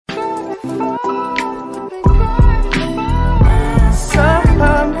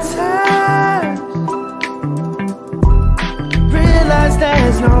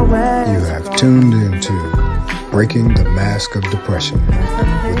tuned into Breaking the Mask of Depression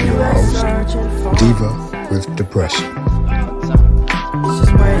with your host, Diva with Depression.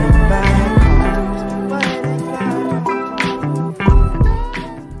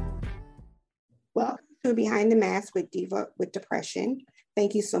 Welcome to Behind the Mask with Diva with Depression.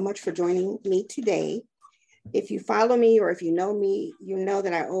 Thank you so much for joining me today. If you follow me or if you know me, you know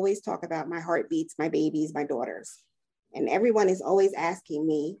that I always talk about my heartbeats, my babies, my daughters. And everyone is always asking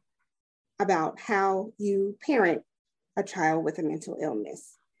me about how you parent a child with a mental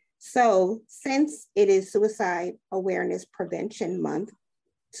illness. So since it is Suicide Prevention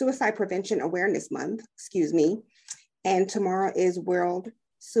Awareness Month, and tomorrow is World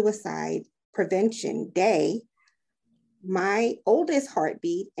Suicide Prevention Day, my oldest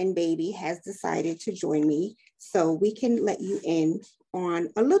heartbeat and baby has decided to join me so we can let you in on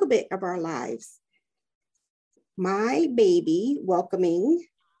a little bit of our lives. Welcoming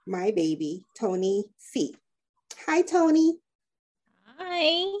my baby, Tony C. Hi, Tony.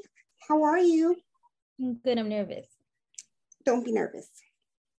 Hi. How are you? I'm good. I'm nervous. Don't be nervous.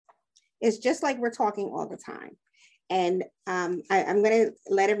 It's just like we're talking all the time. And I'm going to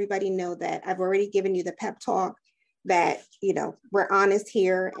let everybody know that I've already given you the pep talk that, you know, we're honest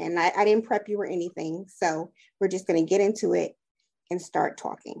here and I didn't prep you or anything. So we're just going to get into it and start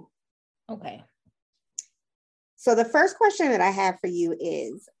talking. Okay. So the first question that I have for you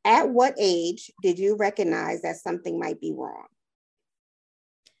is, at what age did you recognize that something might be wrong?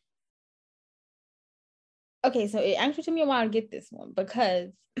 Okay, so it actually took me a while to get this one because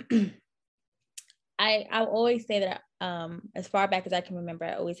I'll always say that as far back as I can remember,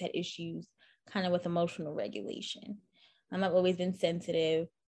 I always had issues kind of with emotional regulation. I've always been sensitive,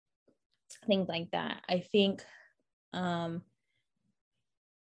 things like that. I think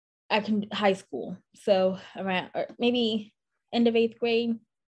high school. So around maybe end of 8th grade,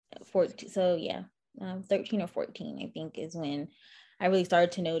 14. So yeah, 13 or 14, I think is when I really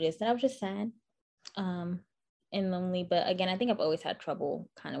started to notice that I was just sad and lonely. But again, I think I've always had trouble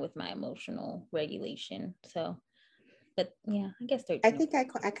kind of with my emotional regulation. So, but yeah, I guess 13. I think I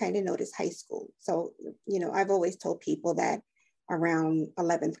kind of noticed high school. So, you know, I've always told people that around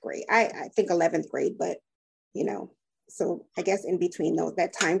 11th grade, I think 11th grade, but you know, so I guess in between those,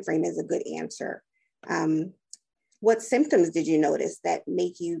 that time frame is a good answer. What symptoms did you notice that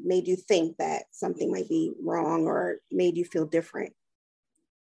made you think that something might be wrong or made you feel different?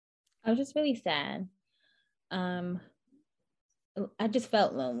 I was just really sad. I just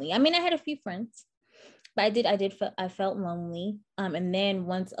felt lonely. I mean, I had a few friends, but I felt lonely. And then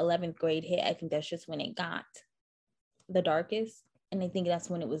once 11th grade hit, I think that's just when it got the darkest. And I think that's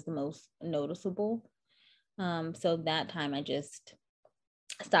when it was the most noticeable. So that time I just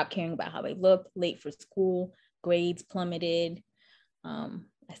stopped caring about how I looked, late for school, grades plummeted. I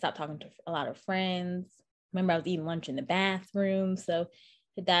stopped talking to a lot of friends. Remember I was eating lunch in the bathroom. So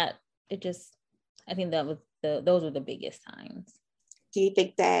I think those were the biggest times. Do you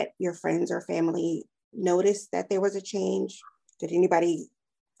think that your friends or family noticed that there was a change? Did anybody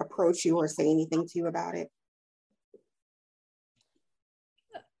approach you or say anything to you about it?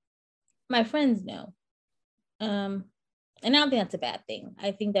 My friends know. And I don't think that's a bad thing.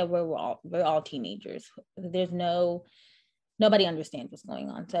 I think that we're all teenagers. Nobody understands what's going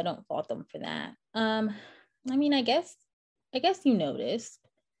on, so I don't fault them for that. I mean, I guess you noticed.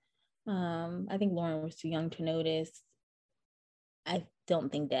 I think Lauren was too young to notice. I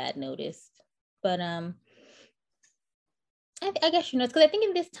don't think Dad noticed, but I guess you know, because I think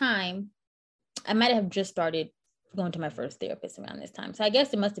in this time, I might have just started going to my first therapist around this time. So I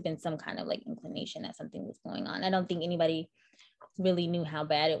guess it must have been some kind of like inclination that something was going on. I don't think anybody really knew how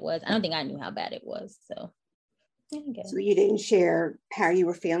bad it was. I don't think I knew how bad it was. So So you didn't share how you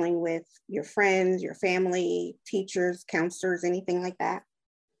were feeling with your friends, your family, teachers, counselors, anything like that?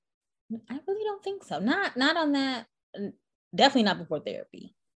 I really don't think so. Not on that. Definitely not before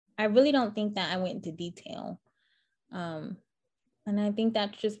therapy. I really don't think that I went into detail. And I think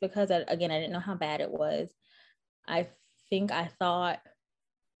that's just because I didn't know how bad it was. I think I thought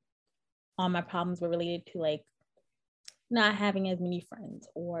all my problems were related to like not having as many friends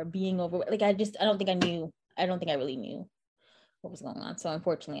or being over. Like I don't think I really knew what was going on. So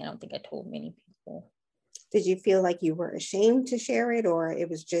unfortunately, I don't think I told many people. Did you feel like you were ashamed to share it, or it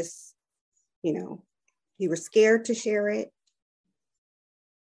was just, you know, you were scared to share it?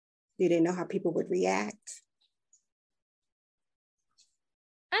 You didn't know how people would react?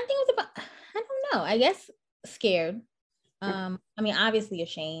 I think it was about, I don't know, I guess scared. I mean, obviously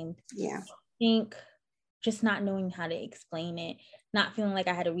ashamed. Yeah. I think just not knowing how to explain it, not feeling like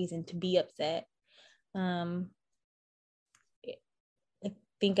I had a reason to be upset. I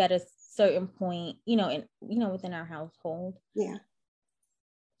think at a certain point, within our household, yeah,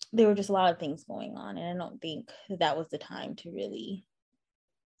 there were just a lot of things going on, and I don't think that was the time to really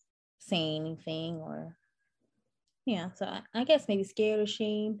say anything, or so I guess maybe scared or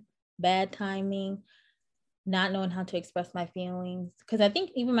ashamed, bad timing, not knowing how to express my feelings, because I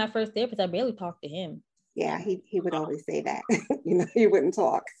think even my first therapist, I barely talked to him. yeah, he would always say that. He wouldn't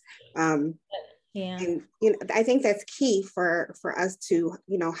talk. Yeah. And I think that's key for us to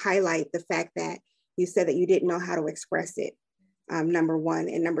highlight the fact that you said that you didn't know how to express it, number one,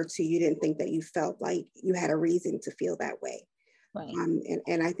 and number two, you didn't think that you felt like you had a reason to feel that way. Right.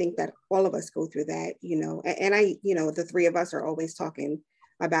 And I think that all of us go through that, and I, the three of us are always talking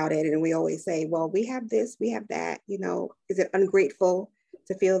about it, and we always say, well, we have this, we have that, is it ungrateful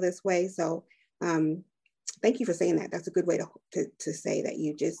to feel this way? So thank you for saying that. That's a good way to say that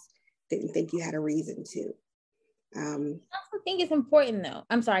you just didn't think you had a reason to. I also think it's important, though.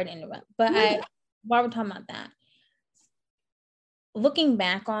 I'm sorry to interrupt, but while we're talking about that, looking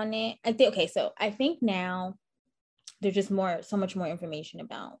back on it, I think now there's just so much more information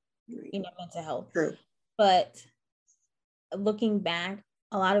about, mental health. True. But looking back,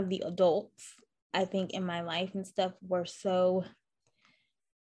 a lot of the adults, I think, in my life and stuff were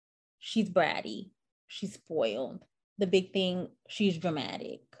she's bratty, she's spoiled. The big thing, she's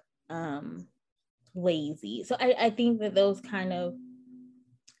dramatic, lazy. So I think that those kind of,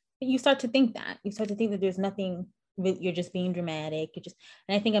 you start to think that there's nothing, you're just being dramatic. And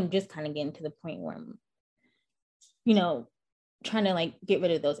I think I'm just kind of getting to the point where I'm, trying to like get rid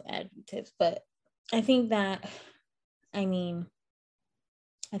of those adjectives. But I think that, the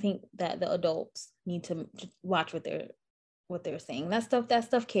adults need to watch what they're saying. That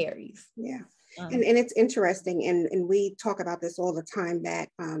stuff carries. Yeah. And it's interesting. And we talk about this all the time, that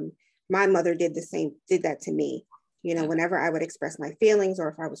my mother did that to me. Whenever I would express my feelings, or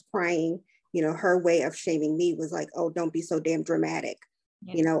if I was crying, her way of shaming me was like, oh, don't be so damn dramatic,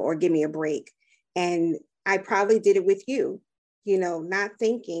 or give me a break. And I probably did it with you, not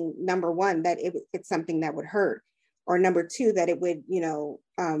thinking, number one, that it's something that would hurt, or number two, that it would,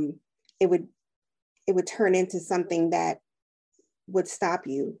 it would turn into something that would stop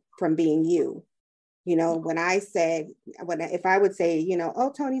you from being you. If I would say,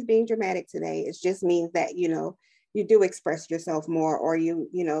 oh, Tony's being dramatic today, it just means that, you do express yourself more, or you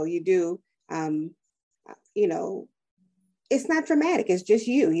do, it's not dramatic. It's just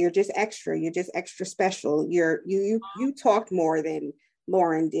you're just extra. You're just extra special. You talked more than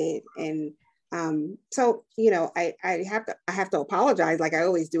Lauren did. And so, I have to apologize, like I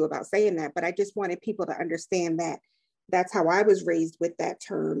always do, about saying that, but I just wanted people to understand that that's how I was raised, with that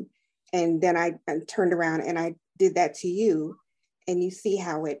term. And then I turned around and I did that to you, and you see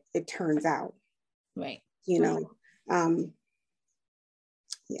how it turns out. Right. Yeah.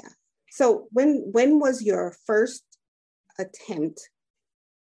 So when was your first attempt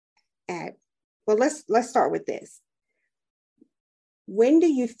at, well, let's start with this. When do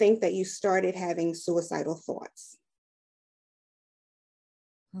you think that you started having suicidal thoughts?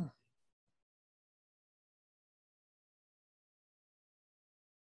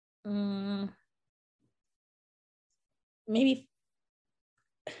 Maybe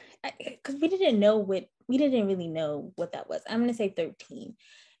because we didn't really know what that was. I'm gonna say 13.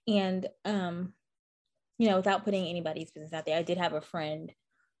 And without putting anybody's business out there, I did have a friend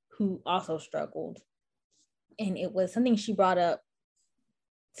who also struggled, and it was something she brought up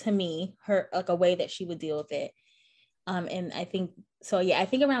to me, her, like, a way that she would deal with it. And I think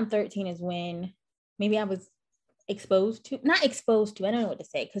around 13 is when maybe I was not exposed to, I don't know what to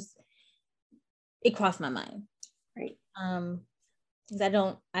say, because it crossed my mind. Right. Because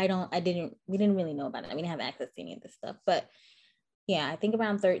we didn't really know about it. I didn't have access to any of this stuff. But yeah, I think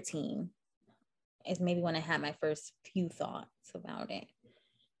around 13 is maybe when I had my first few thoughts about it.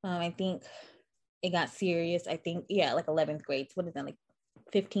 I think it got serious. I think, like 11th grade. So what is that, like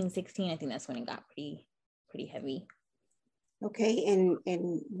 15, 16? I think that's when it got pretty heavy. Okay. And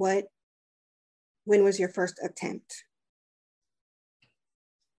when was your first attempt?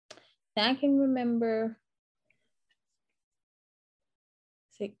 I can remember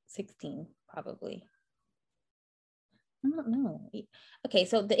 16, probably. I don't know. Okay,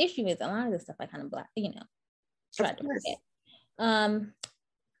 so the issue is a lot of the stuff I kind of tried to forget. I'm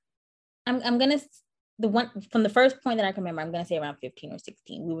gonna, the one from the first point that I can remember, I'm gonna say around 15 or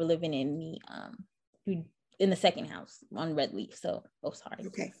 16. We were living in the second house on Red Leaf. So, sorry.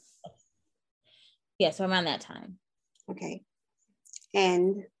 Okay. Yeah, so around that time. Okay.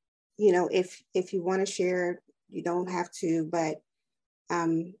 And if you want to share, you don't have to, but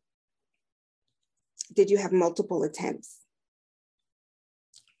did you have multiple attempts?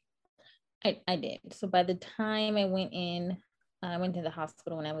 I did. So by the time I went in, I went to the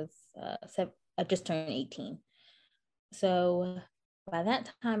hospital when I was I just turned 18. So by that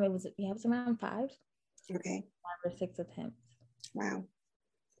time it was around 5. Okay. 5 or 6 attempts. Wow.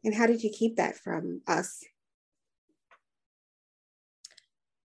 And how did you keep that from us?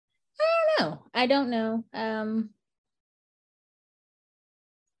 I don't know.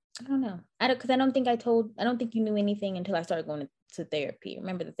 Because I don't think you knew anything until I started going to therapy.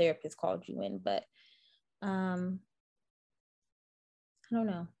 Remember, the therapist called you in, but I don't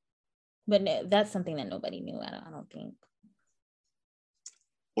know. But that's something that nobody knew. I don't think.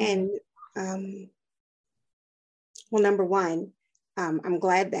 And well, number one, I'm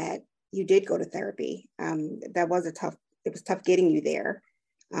glad that you did go to therapy. It was tough getting you there.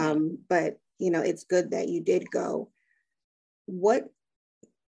 But it's good that you did go. What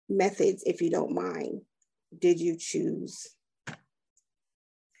methods, if you don't mind, did you choose?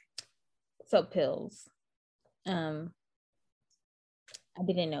 So pills. I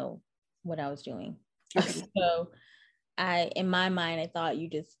didn't know what I was doing. Okay. So in my mind, I thought you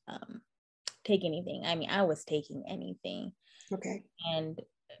just take anything. I mean, I was taking anything. Okay. And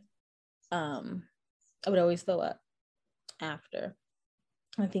I would always throw up after.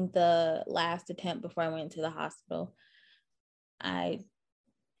 I think the last attempt before I went to the hospital, I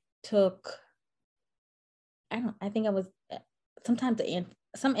took, I think I was, sometimes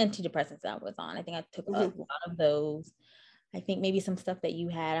some antidepressants I was on. I think I took a lot of those. I think maybe some stuff that you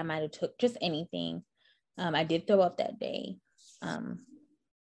had, I might have took, just anything. I did throw up that day. But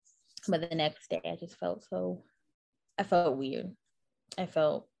the next day I just felt weird. I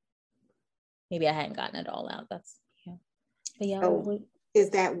felt maybe I hadn't gotten it all out. But yeah. So is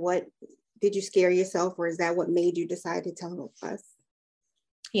that what, did you scare yourself, or is that what made you decide to tell us?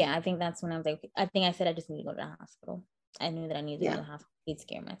 Yeah, I think that's when I was like, I think I said I just need to go to the hospital. I knew that I needed to go to the hospital. I'd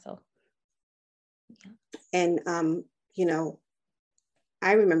scare myself. Yeah. And,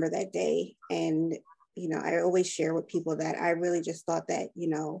 I remember that day, and, I always share with people that I really just thought that,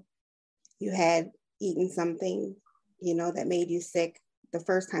 you had eaten something, that made you sick the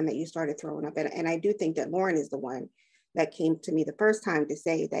first time that you started throwing up. And I do think that Lauren is the one that came to me the first time to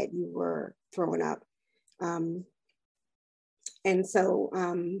say that you were throwing up. And so,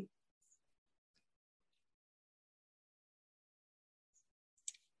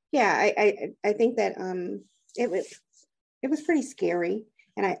 yeah, I think that it was pretty scary,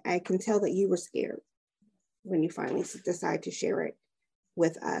 and I can tell that you were scared when you finally decide to share it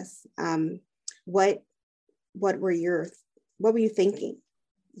with us. What were you thinking,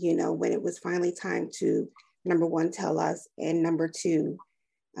 when it was finally time to, number one, tell us, and number two,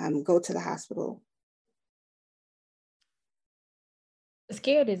 go to the hospital?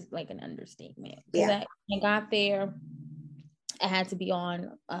 Scared is like an understatement. Because I got there, I had to be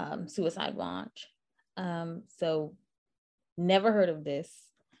on suicide watch. So never heard of this.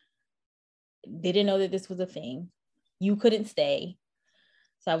 Didn't know that this was a thing. You couldn't stay.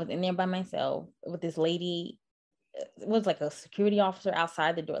 So I was in there by myself with this lady. It was like a security officer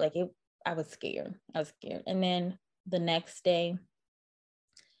outside the door. I was scared. And then the next day,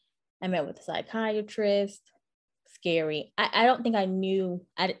 I met with a psychiatrist. Scary. I don't think I knew.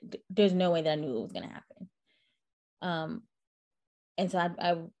 There's no way that I knew it was going to happen. And so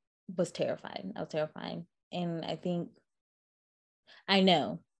I was terrified. And I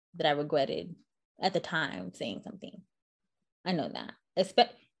know that I regretted at the time saying something. I know that.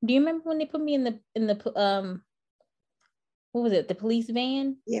 Do you remember when they put me in the what was it? The police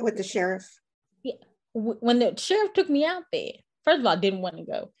van? Yeah, with the sheriff. Yeah. When the sheriff took me out there, first of all, I didn't want to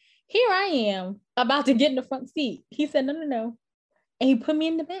go. Here I am about to get in the front seat. He said, no. And he put me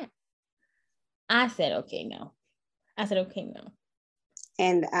in the back. I said, okay, no.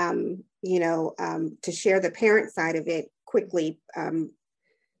 And, to share the parent side of it quickly,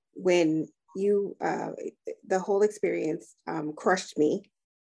 when you, the whole experience crushed me,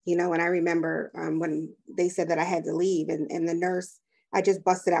 and I remember when they said that I had to leave, and the nurse, I just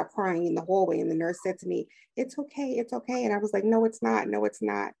busted out crying in the hallway, and the nurse said to me, it's okay. And I was like, no, it's not.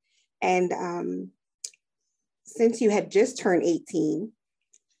 And since you had just turned 18,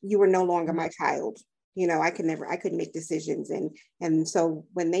 you were no longer my child. I couldn't make decisions. And so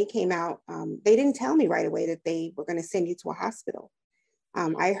when they came out, they didn't tell me right away that they were going to send you to a hospital.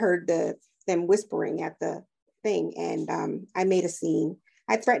 I heard them whispering at the thing, and I made a scene.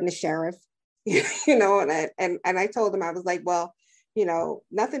 I threatened the sheriff, and I told him, I was like, well,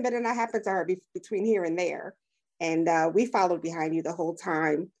 nothing better not happen to her between here and there. And we followed behind you the whole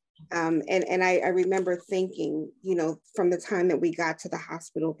time. And I remember thinking, from the time that we got to the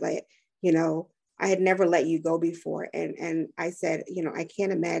hospital, but, I had never let you go before. And I said, I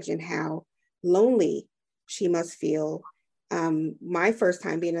can't imagine how lonely she must feel. My first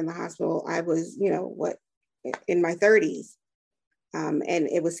time being in the hospital, I was, in my 30s. And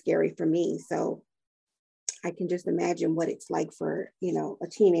it was scary for me. So I can just imagine what it's like for, a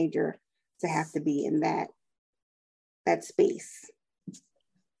teenager to have to be in that space.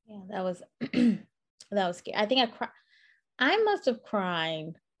 Yeah, that was that was scary. I think I must have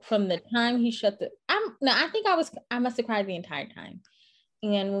cried from the time he shut the I must have cried the entire time.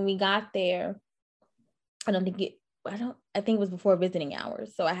 And when we got there, I think it was before visiting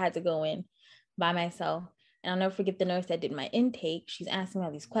hours. So I had to go in by myself. And I'll never forget the nurse that did my intake. She's asking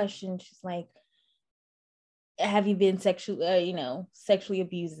all these questions. She's like, have you been sexually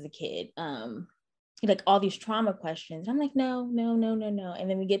abused as a kid? Like all these trauma questions. I'm like, no. And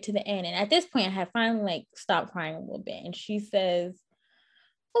then we get to the end. And at this point, I had finally stopped crying a little bit. And she says,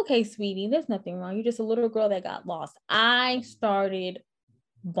 okay, sweetie, there's nothing wrong. You're just a little girl that got lost. I started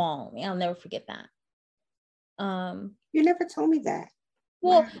bawling. I'll never forget that. You never told me that.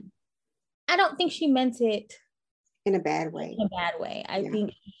 Well, wow. I don't think she meant it in a bad way. I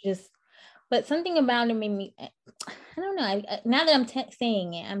think but something about it made me, I don't know. Now that I'm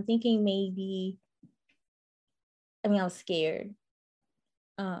saying it, I'm thinking maybe, I was scared.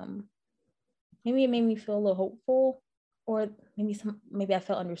 Maybe it made me feel a little hopeful, or maybe I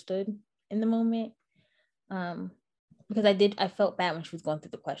felt understood in the moment. Because I felt bad when she was going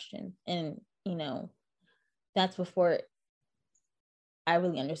through the question, and that's before I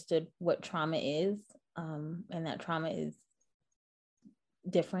really understood what trauma is, and that trauma is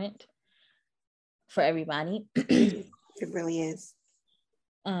different for everybody. It really is.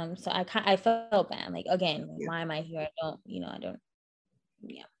 So I felt bad. Again, why am I here?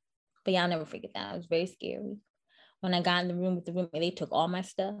 But I'll never forget that. It was very scary. When I got in the room with the roommate, they took all my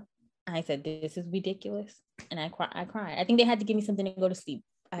stuff. I said, this is ridiculous. And I cried. I think they had to give me something to go to sleep.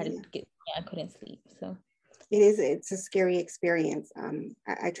 I couldn't sleep. So it's a scary experience.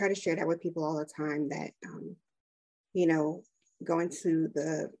 I try to share that with people all the time that, going to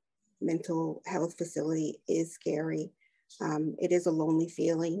the mental health facility is scary. It is a lonely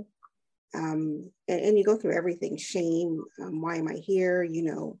feeling. And you go through everything, shame, why am I here?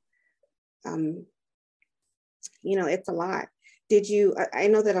 It's a lot. I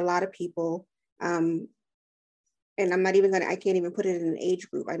know that a lot of people, and I can't even put it in an age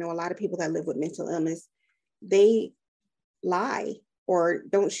group. I know a lot of people that live with mental illness, they lie or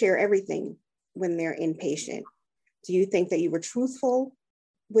don't share everything when they're inpatient. Do you think that you were truthful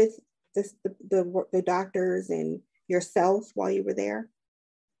with the doctors and yourself while you were there?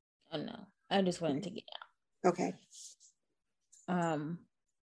 Oh no, I just wanted to get out. Okay. I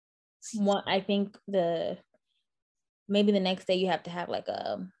think maybe the next day you have to have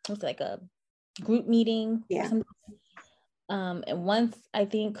a group meeting. Yeah. Or something. And once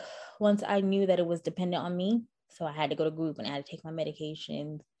I knew that it was dependent on me, so I had to go to group and I had to take my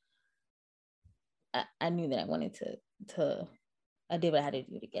medications. I knew that I wanted to I did what I had to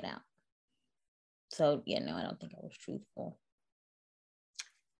do to get out. So I don't think I was truthful.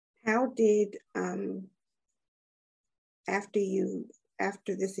 How did after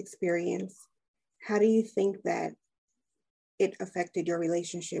this experience, how do you think that it affected your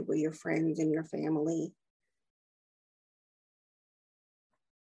relationship with your friends and your family?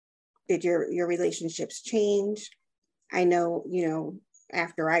 Did your relationships change? I know,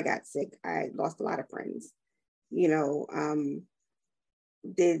 after I got sick, I lost a lot of friends.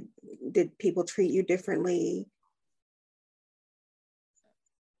 Did people treat you differently?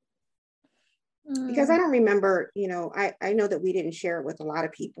 Because I don't remember, I know that we didn't share it with a lot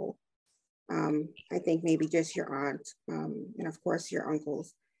of people. I think maybe just your aunt, and of course your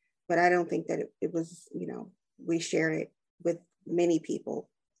uncles, but I don't think that it was, we shared it with many people.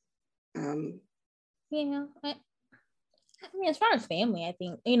 As far as family, I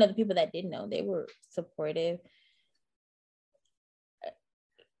think, the people that did know, they were supportive.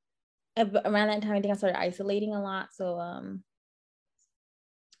 Around that time, I think I started isolating a lot. So I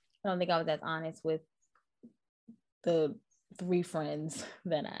don't think I was as honest with the 3 friends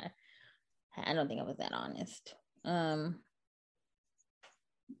that I don't think I was that honest. I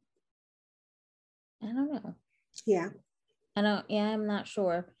don't know. Yeah. I'm not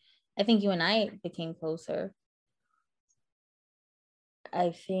sure. I think you and I became closer.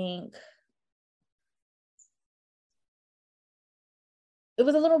 I think it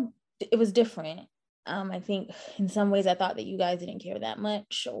was different. I think in some ways I thought that you guys didn't care that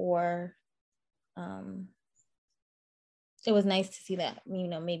much, or it was nice to see that,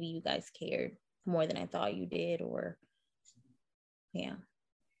 maybe you guys cared more than I thought you did, or I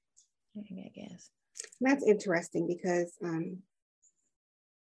guess. That's interesting because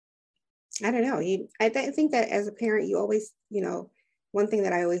I don't know. I think that as a parent, you always, one thing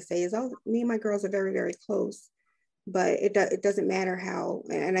that I always say is, oh, me and my girls are very, very close, but it doesn't matter how,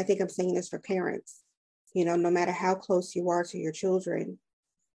 and I think I'm saying this for parents, no matter how close you are to your children,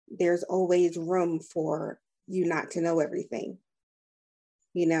 there's always room for you not to know everything.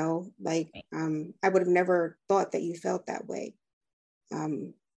 Like, I would have never thought that you felt that way,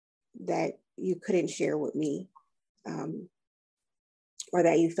 that you couldn't share with me, or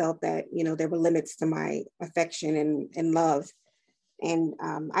that you felt that, there were limits to my affection and love. And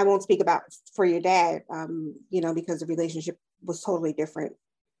I won't speak about for your dad, because the relationship was totally different.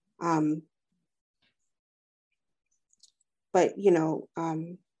 But,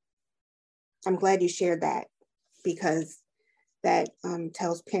 I'm glad you shared that, because that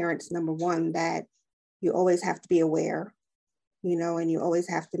tells parents, number one, that you always have to be aware, and you always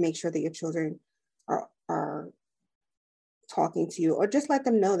have to make sure that your children are talking to you, or just let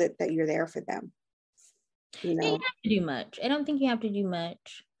them know that you're there for them. You don't have to do much. I don't think you have to do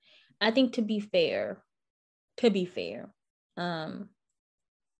much. I think to be fair, I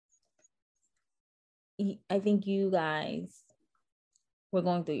think you guys were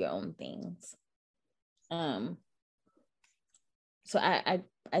going through your own things. So I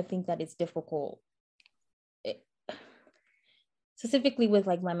think that it's difficult, specifically with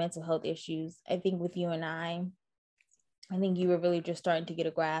like my mental health issues. I think with you and I think you were really just starting to get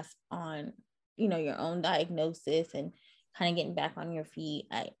a grasp on, your own diagnosis and kind of getting back on your feet.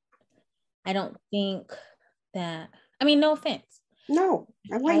 I don't think that, no offense. No,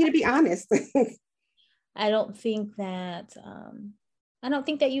 I want you to be honest. I don't think that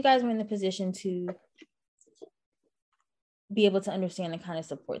you guys were in the position to be able to understand the kind of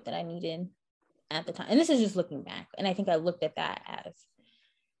support that I needed at the time. And this is just looking back. And I think I looked at that as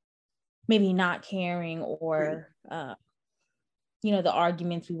maybe not caring, or, the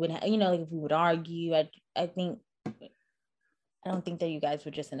arguments we would have, like if we would argue, I don't think that you guys were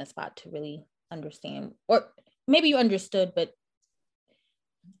just in a spot to really understand, or maybe you understood, but to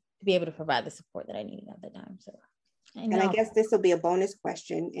be able to provide the support that I needed at the time. So, and I guess this will be a bonus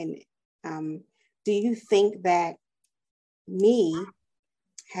question. And do you think that me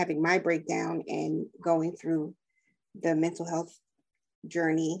having my breakdown and going through the mental health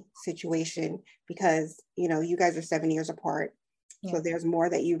journey situation, because, you guys are 7 years apart, so there's more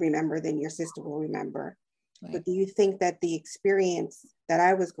that you remember than your sister will remember. Right. But do you think that the experience that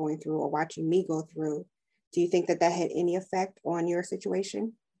I was going through, or watching me go through, do you think that had any effect on your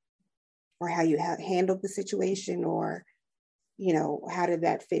situation, or how you handled the situation, or, how did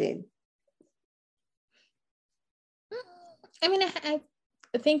that fit in? I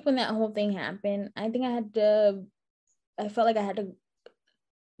think when that whole thing happened, I think I felt like I had to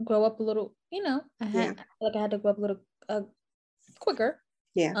grow up a little, I felt like I had to grow up a little quicker.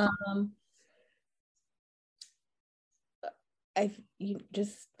 Yeah. You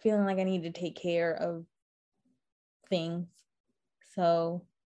just feeling like I needed to take care of things. So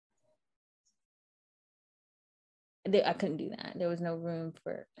I couldn't do that. There was no room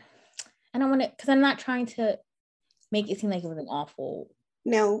for, I don't want to, because I'm not trying to make it seem like it was an awful.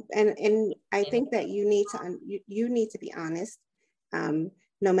 No, and I think that you need to be honest,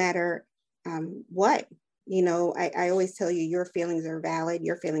 no matter what. I always tell you, your feelings are valid.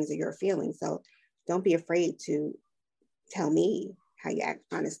 Your feelings are your feelings. So don't be afraid to tell me how you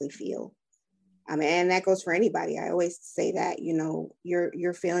honestly feel. And that goes for anybody. I always say that,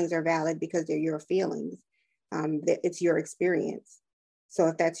 your feelings are valid because they're your feelings. It's your experience. So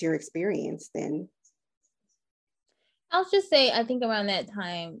if that's your experience, then. I'll just say, I think around that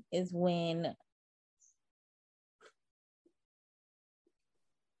time is when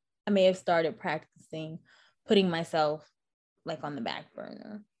I may have started practicing putting myself like on the back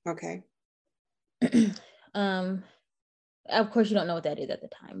burner. Okay. Of course, you don't know what that is at the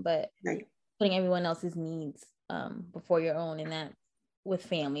time, but right. Putting everyone else's needs before your own, and that with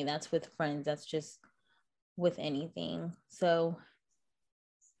family, that's with friends, that's just with anything. So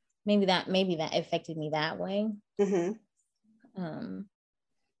maybe that affected me that way. Mm-hmm.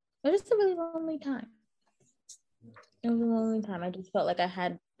 But it's a really lonely time. It was a lonely time. I just felt like I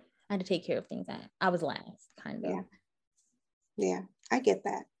had to take care of things. I was last, kind of. Yeah, I get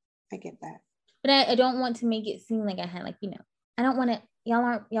that. But I don't want to make it seem like I had, like, I don't want to,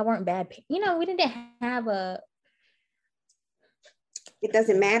 y'all weren't bad. We didn't have it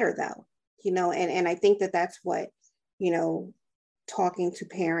doesn't matter though, and I think that's what, talking to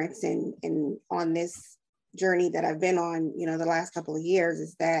parents and on this journey that I've been on, the last couple of years,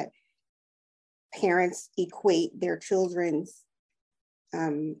 is that parents equate their children's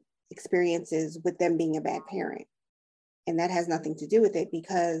experiences with them being a bad parent. And that has nothing to do with it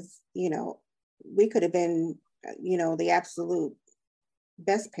because, we could have been, the absolute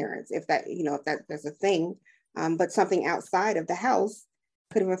best parents if that's a thing. But something outside of the house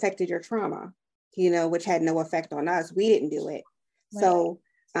could have affected your trauma, which had no effect on us. We didn't do it. Right. So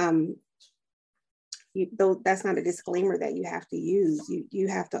that's not a disclaimer that you have to use. You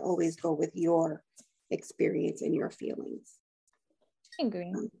have to always go with your experience and your feelings. I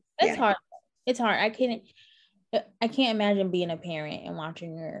agree. It's hard. It's hard. I can't imagine being a parent and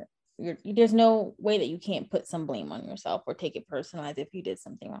watching your there's no way that you can't put some blame on yourself or take it personalized if you did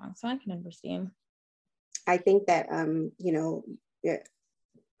something wrong. So I can understand. I think that well,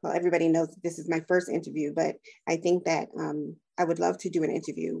 everybody knows this is my first interview, but I think that I would love to do an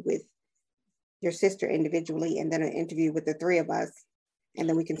interview with your sister individually and then an interview with the three of us. And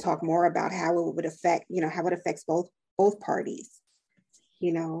then we can talk more about how it would affect, how it affects both parties,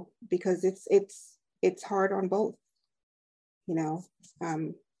 because it's hard on both,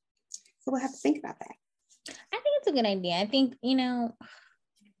 so we'll have to think about that. I think it's a good idea. I think,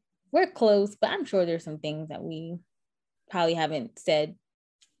 we're close, but I'm sure there's some things that we probably haven't said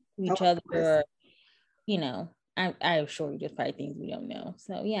to each other, or, I'm sure there's probably things we don't know.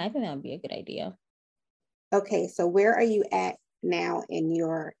 So yeah, I think that would be a good idea. Okay, so where are you at now in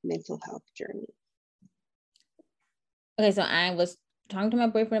your mental health journey? Okay, so I was talking to my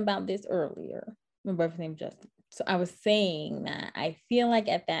boyfriend about this earlier. My boyfriend's name is Justin. So I was saying that I feel like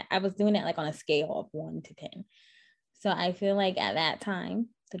I was doing it like on a scale of 1 to 10. So I feel like at that time,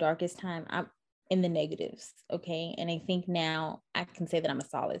 the darkest time, I'm in the negatives, okay? And I think now I can say that I'm a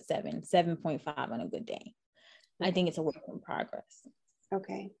solid 7.5 on a good day. Okay. I think it's a work in progress.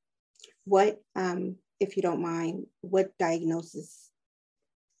 Okay. What, if you don't mind, what diagnoses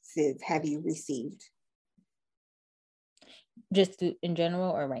have you received? Just in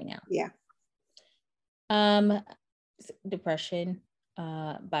general or right now? Yeah. Depression,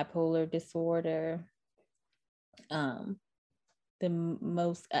 bipolar disorder, the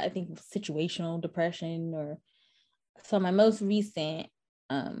most, I think, situational depression, so my most recent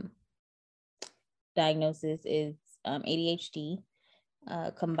diagnosis is ADHD,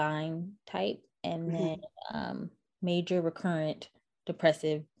 combined type, and then major recurrent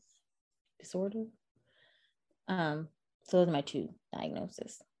depressive disorder. So those are my 2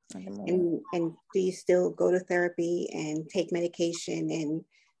 diagnoses. And do you still go to therapy and take medication and,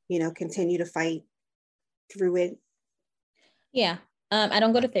 continue to fight through it? Yeah. I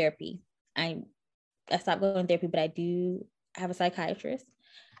don't go to therapy. I stopped going to therapy, but I do have a psychiatrist.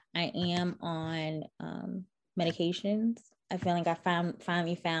 I am on medications. I feel like I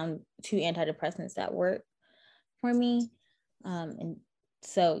finally found 2 antidepressants that work for me. And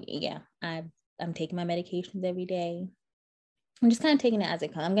so, yeah, I'm taking my medications every day. I'm just kind of taking it as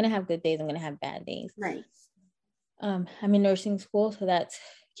it comes. I'm going to have good days. I'm going to have bad days. Right. I'm in nursing school, so that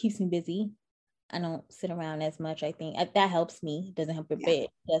keeps me busy. I don't sit around as much. I think that helps me. It doesn't help a bit.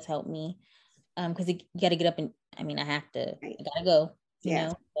 It does help me. Because you got to get up and, I have to, I got to go, you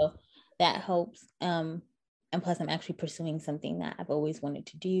know, so that helps. And plus I'm actually pursuing something that I've always wanted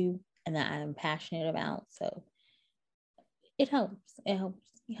to do and that I'm passionate about. So it helps. It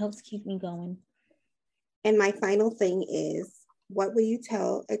helps keep me going. And my final thing is, what will you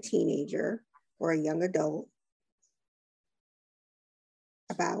tell a teenager or a young adult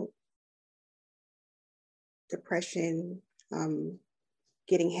about depression,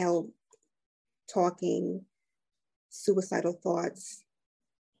 getting help, talking, suicidal thoughts?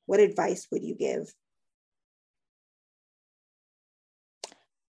 What advice would you give?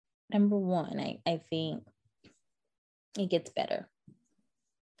 Number 1, I think it gets better.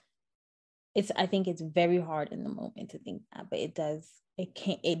 I think it's very hard in the moment to think that, but it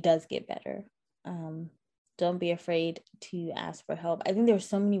does get better. Don't be afraid to ask for help. I think there's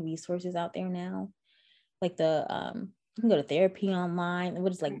so many resources out there now, like you can go to therapy online,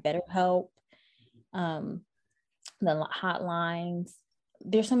 what is like BetterHelp, the hotlines.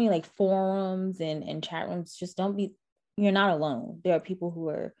 There's so many like forums and chat rooms. Just you're not alone. There are people who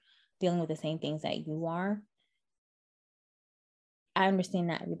are dealing with the same things that you are. I understand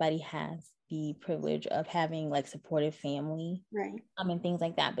that everybody has the privilege of having like supportive family, right? And things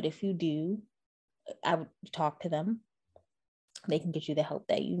like that. But if you do, I would talk to them. They can get you the help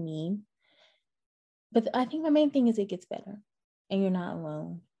that you need. But I think my main thing is it gets better, and you're not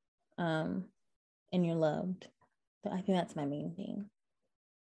alone, and you're loved. So I think that's my main thing.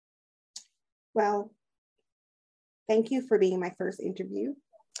 Well, thank you for being my first interview.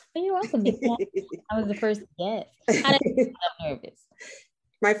 You're welcome. I was the first guest. I'm nervous.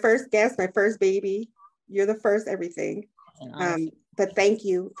 My first guest, my first baby. You're the first everything. But thank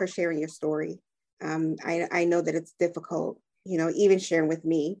you for sharing your story. I know that it's difficult, even sharing with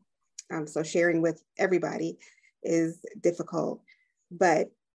me. So sharing with everybody is difficult, but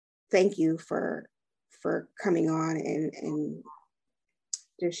thank you for coming on and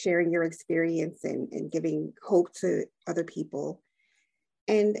just sharing your experience and giving hope to other people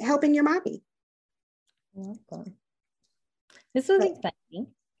and helping your mommy. Welcome. This was exciting.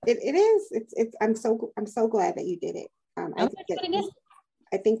 It is. I'm so glad that you did it.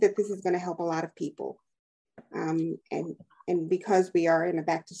 I think that this is going to help a lot of people. And because we are in a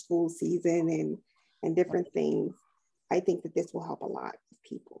back to school season and different things, I think that this will help a lot of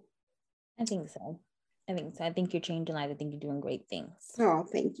people. I think so. I think you're changing lives. I think you're doing great things. Oh,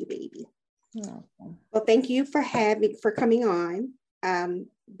 thank you, baby. Welcome. Well, thank you for coming on.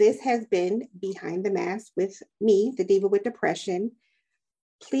 This has been Behind the Mask with me, the Diva with Depression.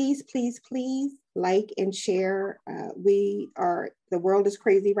 Please, please, please like and share. The world is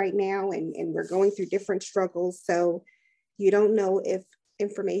crazy right now, and we're going through different struggles. So you don't know if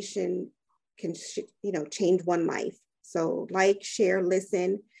information can, change one life. So like, share,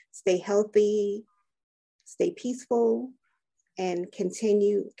 listen, stay healthy, stay peaceful, and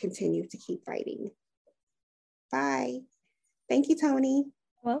continue to keep fighting. Bye. Thank you, Tony.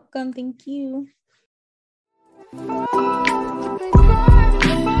 Welcome. Thank you.